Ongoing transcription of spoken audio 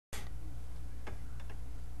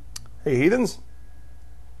Hey, heathens.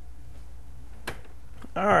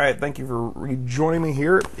 All right, thank you for rejoining me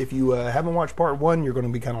here. If you haven't watched part one, you're going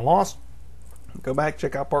to be kind of lost. Go back,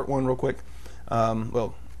 check out part one real quick.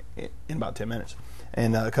 Well, in about 10 minutes.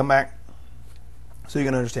 And come back so you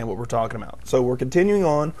can understand what we're talking about. So we're continuing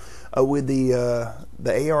on with the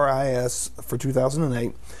ARIS for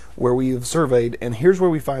 2008, where we've surveyed, and here's where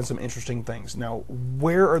we find some interesting things. Now,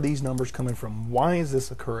 where are these numbers coming from? Why is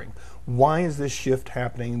this occurring? Why is this shift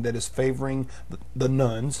happening that is favoring the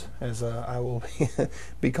nuns, as I will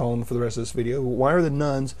be calling for the rest of this video? Why are the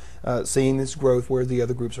nuns seeing this growth where the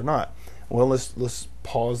other groups are not? Well, let's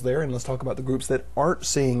pause there and let's talk about the groups that aren't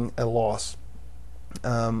seeing a loss.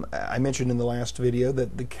 I mentioned in the last video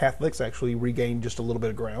that the Catholics actually regained just a little bit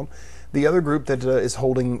of ground. The other group that is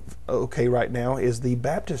holding okay right now is the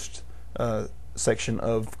Baptist section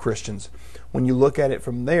of Christians. When you look at it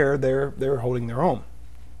from there, they're holding their own.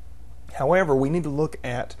 However, we need to look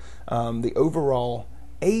at the overall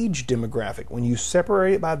age demographic. When you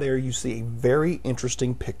separate it by there, you see a very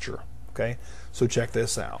interesting picture. Okay, so check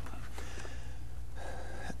this out.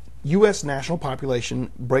 U.S. national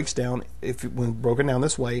population breaks down, when broken down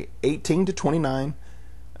this way, 18 to 29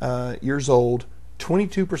 years old,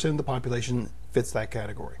 22% of the population fits that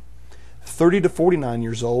category. 30 to 49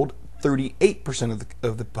 years old, 38%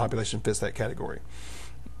 of the population fits that category.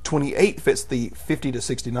 28 fits the 50 to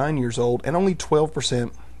 69 years old, and only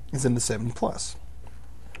 12% is in the 70 plus.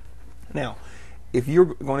 Now, if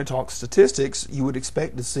you're going to talk statistics, you would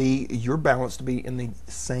expect to see your balance to be in the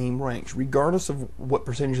same range. Regardless of what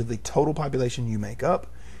percentage of the total population you make up,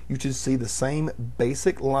 you should see the same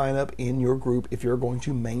basic lineup in your group if you're going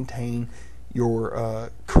to maintain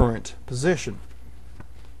your current position.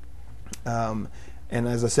 And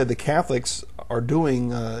as I said, the Catholics are doing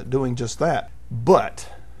just that. But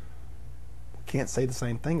we can't say the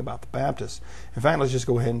same thing about the Baptists. In fact, let's just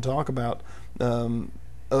go ahead and talk about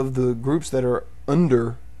of the groups that are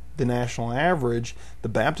under the national average, the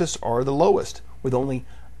Baptists are the lowest, with only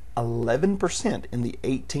 11% in the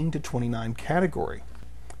 18 to 29 category.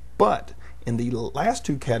 But in the last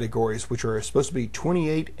two categories, which are supposed to be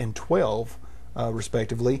 28 and 12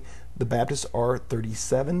 respectively, the Baptists are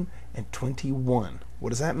 37 and 21. What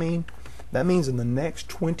does that mean? That means in the next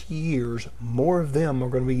 20 years, more of them are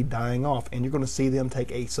going to be dying off, and you're going to see them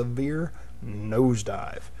take a severe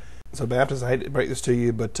nosedive. So Baptists, I hate to break this to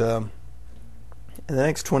you, but in the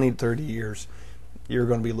next 20 to 30 years, you're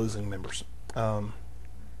going to be losing members.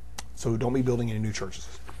 So don't be building any new churches.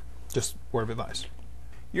 Just word of advice.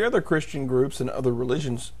 Your other Christian groups and other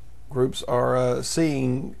religions groups are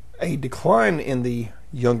seeing a decline in the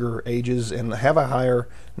younger ages and have a higher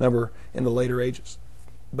number in the later ages,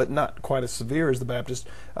 but not quite as severe as the Baptists,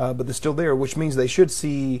 but they're still there, which means they should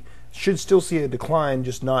still see a decline,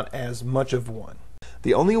 just not as much of one.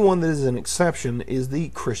 The only one that is an exception is the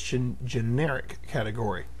Christian generic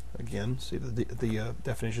category. Again, see the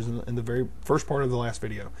definitions in the very first part of the last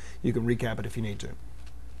video. You can recap it if you need to.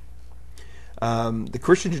 The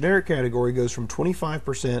Christian generic category goes from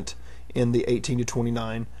 25% in the 18 to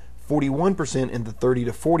 29, 41% in the 30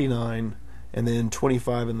 to 49, and then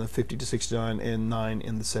 25 in the 50 to 69, and 9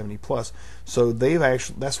 in the 70 plus. So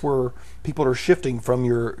that's where people are shifting from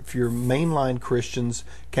your mainline Christians,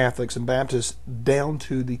 Catholics, and Baptists down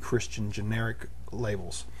to the Christian generic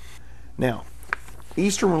labels. Now,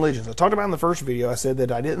 Eastern religions. I talked about in the first video, I said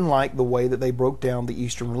that I didn't like the way that they broke down the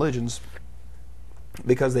Eastern religions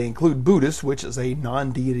because they include Buddhist, which is a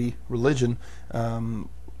non-deity religion,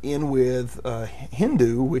 in with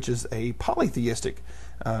Hindu, which is a polytheistic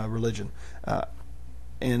religion,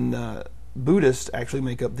 and Buddhists actually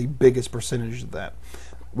make up the biggest percentage of that.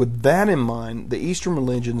 With that in mind, the Eastern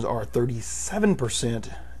religions are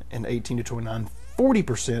 37% in 18 to 29,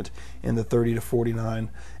 40% in the 30 to 49,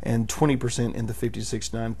 and 20% in the 50 to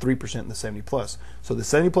 69, 3% in the 70 plus. So the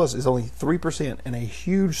 70 plus is only 3%, and a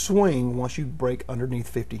huge swing once you break underneath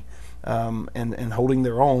 50, and holding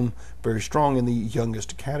their own very strong in the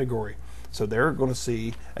youngest category. So they're going to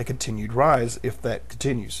see a continued rise if that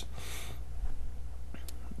continues.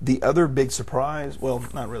 The other big surprise, well,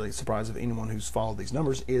 not really a surprise of anyone who's followed these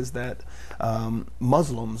numbers, is that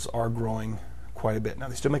Muslims are growing quite a bit. Now,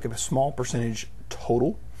 they still make up a small percentage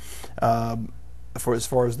total for as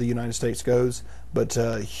far as the United States goes, but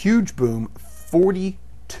huge boom, 42%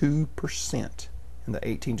 in the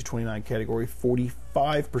 18 to 29 category,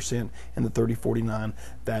 45% in the 30-49.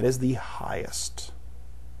 That is the highest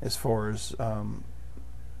as far as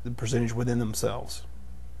the percentage within themselves.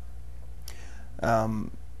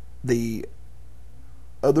 The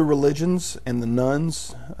other religions and the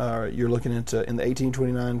nuns, you're looking at in the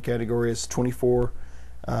 1829 category is 24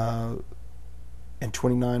 and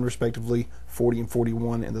 29 respectively, 40 and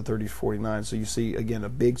 41 in the 30s, 49. So you see, again, a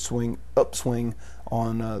big upswing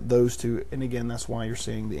on those two. And again, that's why you're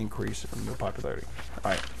seeing the increase in the popularity.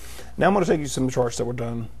 All right. Now I'm going to take you to some charts that were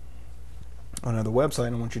done on another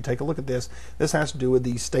website. I want you to take a look at this. This has to do with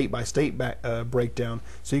the state-by-state breakdown,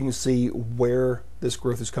 so you can see where this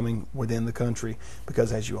growth is coming within the country.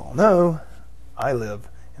 Because as you all know, I live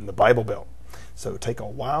in the Bible Belt. So take a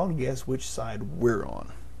wild guess which side we're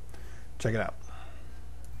on. Check it out.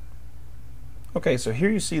 Okay, so here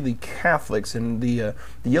you see the Catholics in the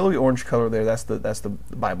yellowy-orange color there. That's the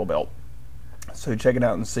Bible Belt. So check it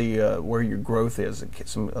out and see where your growth is.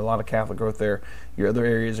 A lot of Catholic growth there. Your other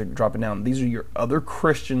areas are dropping down. These are your other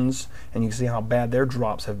Christians, and you can see how bad their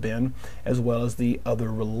drops have been, as well as the other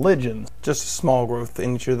religions. Just a small growth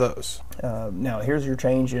in each of those. Now here's your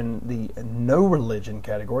change in the no religion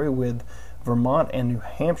category, with Vermont and New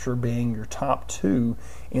Hampshire being your top two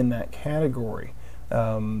in that category.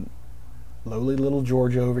 Lowly little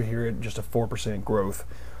Georgia over here at just a 4% growth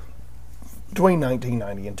between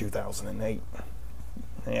 1990 and 2008.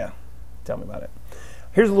 Yeah, tell me about it.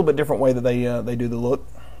 Here's a little bit different way that they do the look,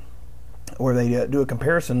 where they do a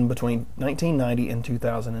comparison between 1990 and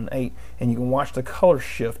 2008, and you can watch the color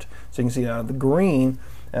shift. So you can see the green.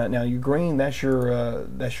 Now your green, that's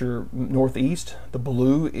your northeast. The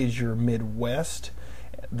blue is your Midwest.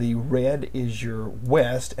 The red is your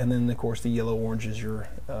west, and then of course the yellow-orange is your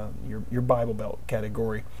Bible Belt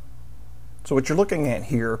category. So what you're looking at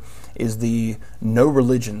here is the no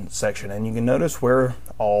religion section, and you can notice where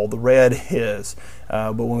all the red is.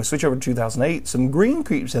 But when we switch over to 2008, some green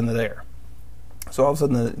creeps into there. So all of a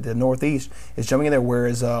sudden the Northeast is jumping in there,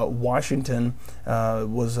 whereas Washington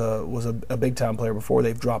was a big time player before.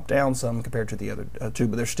 They've dropped down some compared to the other two,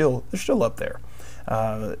 but they're still up there.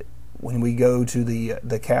 When we go to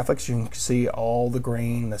the Catholics, you can see all the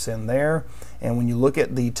green that's in there. And when you look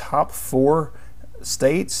at the top 4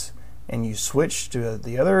 states and you switch to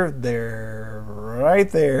the other, they're right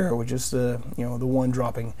there, with just the one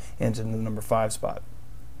dropping into the number 5 spot.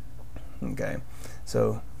 Okay,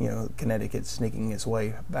 so Connecticut sneaking its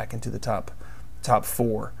way back into the top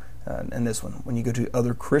 4, and this one. When you go to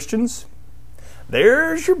other Christians,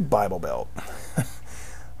 there's your Bible Belt.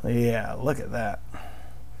 Yeah, look at that.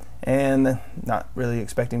 And not really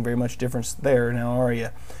expecting very much difference there now, are you?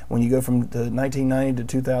 When you go from the 1990 to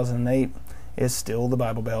 2008, it's still the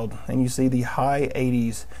Bible Belt, and you see the high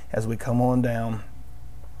 80s as we come on down.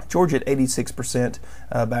 Georgia at 86%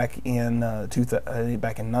 back in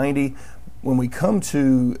 90. When we come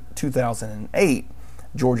to 2008,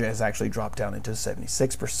 Georgia has actually dropped down into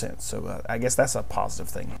 76%. So I guess that's a positive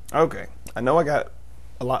thing. Okay, I know I got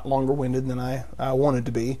a lot longer-winded than I wanted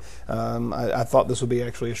to be. I thought this would be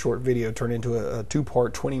actually a short video turned into a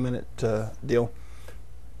 2-part, 20-minute deal.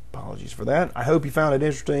 Apologies for that. I hope you found it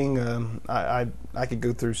interesting. I could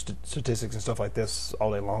go through statistics and stuff like this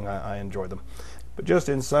all day long. I enjoy them. But just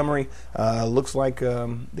in summary, looks like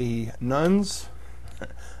the nuns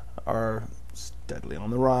are steadily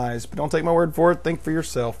on the rise. But don't take my word for it. Think for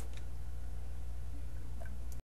yourself.